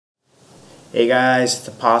Hey guys, it's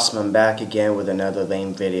the Possum. I'm back again with another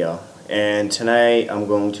lame video. And tonight I'm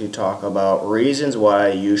going to talk about reasons why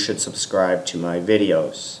you should subscribe to my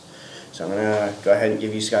videos. So I'm going to go ahead and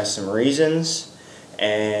give you guys some reasons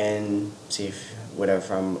and see if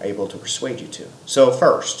whatever I'm able to persuade you to. So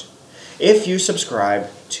first, if you subscribe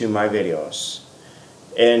to my videos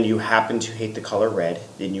and you happen to hate the color red,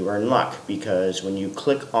 then you are in luck, because when you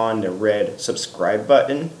click on the red subscribe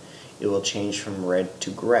button, it will change from red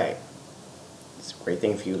to gray. It's a great thing.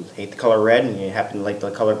 If you hate the color red and you happen to like the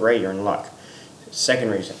color gray, you're in luck. Second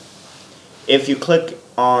reason, if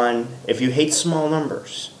you hate small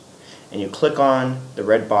numbers and you click on the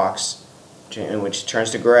red box, which turns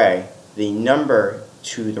to gray, the number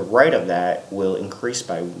to the right of that will increase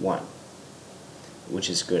by 1, which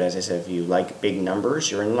is good. As I said, if you like big numbers,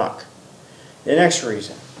 you're in luck. The next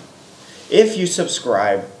reason, if you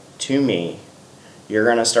subscribe to me, you're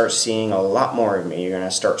going to start seeing a lot more of me. You're going to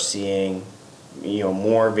start seeing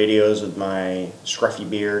more videos with my scruffy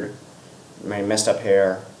beard, my messed up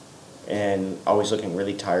hair, and always looking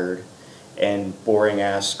really tired, and boring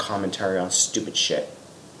ass commentary on stupid shit.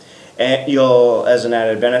 And as an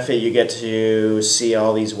added benefit, you get to see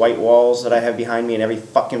all these white walls that I have behind me in every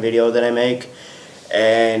fucking video that I make,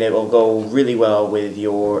 and it will go really well with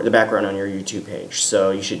the background on your YouTube page.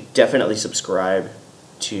 So you should definitely subscribe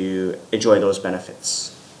to enjoy those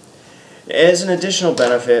benefits. As an additional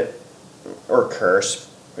benefit, or curse,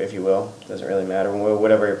 if you will, doesn't really matter,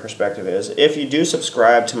 whatever your perspective is, if you do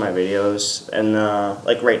subscribe to my videos, and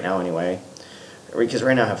like right now anyway, because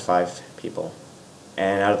right now I have 5 people,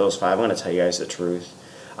 and out of those 5, I'm going to tell you guys the truth,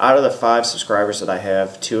 out of the 5 subscribers that I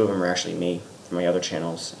have, 2 of them are actually me from my other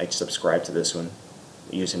channels. I subscribe to this one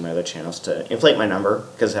using my other channels to inflate my number,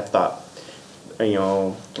 because I've thought 3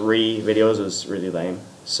 videos was really lame,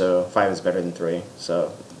 so 5 is better than 3, so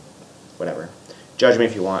whatever. Judge me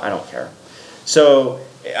if you want, I don't care. So,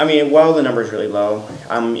 while the number is really low,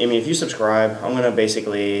 if you subscribe, I'm going to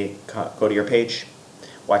basically go to your page,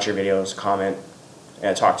 watch your videos, comment,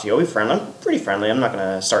 and talk to you. I'll be friendly. I'm pretty friendly. I'm not going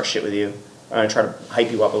to start shit with you. I'm going to try to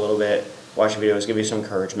hype you up a little bit, watch your videos, give you some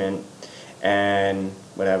encouragement, and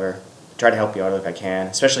whatever. Try to help you out if I can,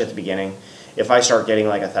 especially at the beginning. If I start getting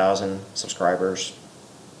like 1,000 subscribers,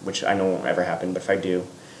 which I know won't ever happen, but if I do,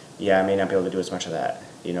 yeah, I may not be able to do as much of that,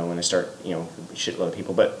 when I start, shitload of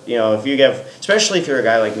people. But, if you especially if you're a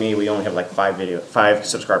guy like me, we only have like 5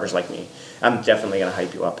 subscribers like me, I'm definitely going to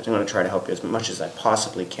hype you up. I'm going to try to help you as much as I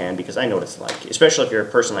possibly can, because I know what it's like, especially if you're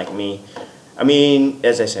a person like me.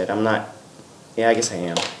 As I said, I'm not, yeah, I guess I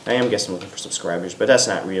am. I am guessing looking for subscribers, but that's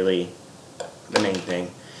not really the main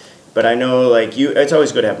thing. But I know, like, it's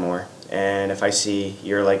always good to have more. And if I see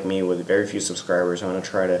you're like me with very few subscribers, I'm going to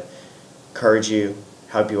try to encourage you,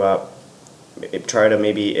 help you up. Try to,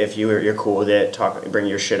 maybe if you're cool with it, bring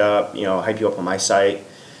your shit up, hype you up on my site,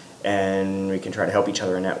 and we can try to help each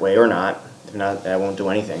other in that way, or not. If not, I won't do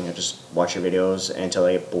anything. I'll just watch your videos until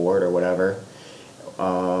I get bored or whatever.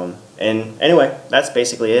 And anyway, that's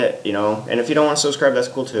basically it, And if you don't want to subscribe, that's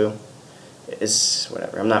cool too. It's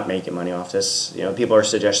whatever. I'm not making money off this. People are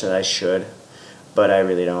suggesting that I should, but I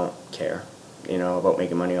really don't care, about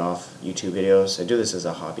making money off YouTube videos. I do this as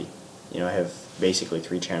a hobby. I have basically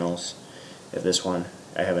 3 channels. I have this one.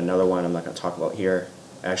 I have another one I'm not going to talk about here.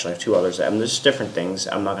 Actually, I have 2 others. There's different things.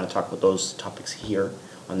 I'm not going to talk about those topics here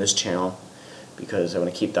on this channel, because I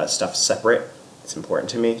want to keep that stuff separate. It's important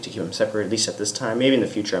to me to keep them separate, at least at this time. Maybe in the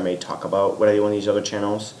future I may talk about what I do on these other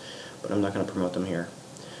channels, but I'm not going to promote them here.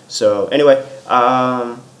 So anyway,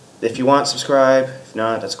 if you want, subscribe. If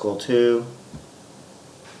not, that's cool too.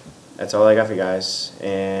 That's all I got for you guys,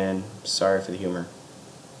 and sorry for the humor.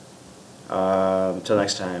 Until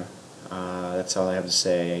next time, that's all I have to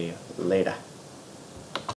say. Later.